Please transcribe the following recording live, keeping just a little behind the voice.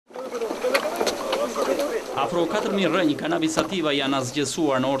Afro 4.000 rrenjë kanabis sativa janë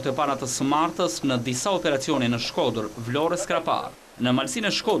asgjesuar në orët e para të së martës në disa operacione në Shkoder, Vlore, Skrapar. Në malsinë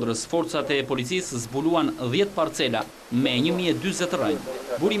e Shkodrës, forcat e policisë zbuluan 10 parcela me 1040 rrenjë.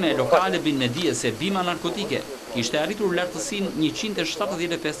 Burime lokale bin me dije se bima narkotike kishte arritur lartësinë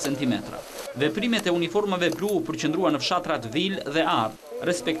 175 cm. Veprimet e uniformave blu u përqendruan në fshatrat Vil dhe Ardh,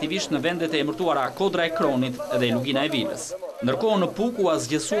 respektivisht në vendet e emërtuara Kodra e Kronit dhe Lugina e Vilës. Ndërkohë në Puk u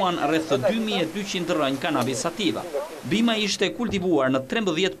asgjesuan rreth 2200 rrenjë kanabis sativa. Bima ishte kultivuar në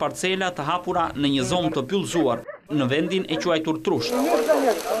 13 parcela të hapura në një zonë të pyllëzuar në vendin e quajtur Trusht.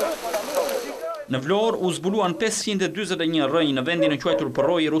 Në Vlorë u zbuluan 541 rrenjë në vendin e quajtur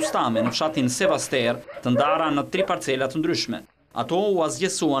Porroi Rustame në fshatin Sevaster, të ndara në 3 parcela të ndryshme. Ato u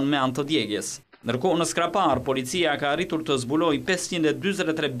asgjesuan me anë të djegjes. Ndërkohë në Skrapar, policia ka arritur të zbuloj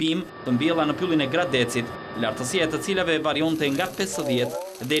 543 bim të mbjella në pyllin e Gradecit, lartësia e të cilave varionte nga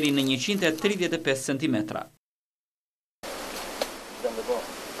 50 deri në 135 cm.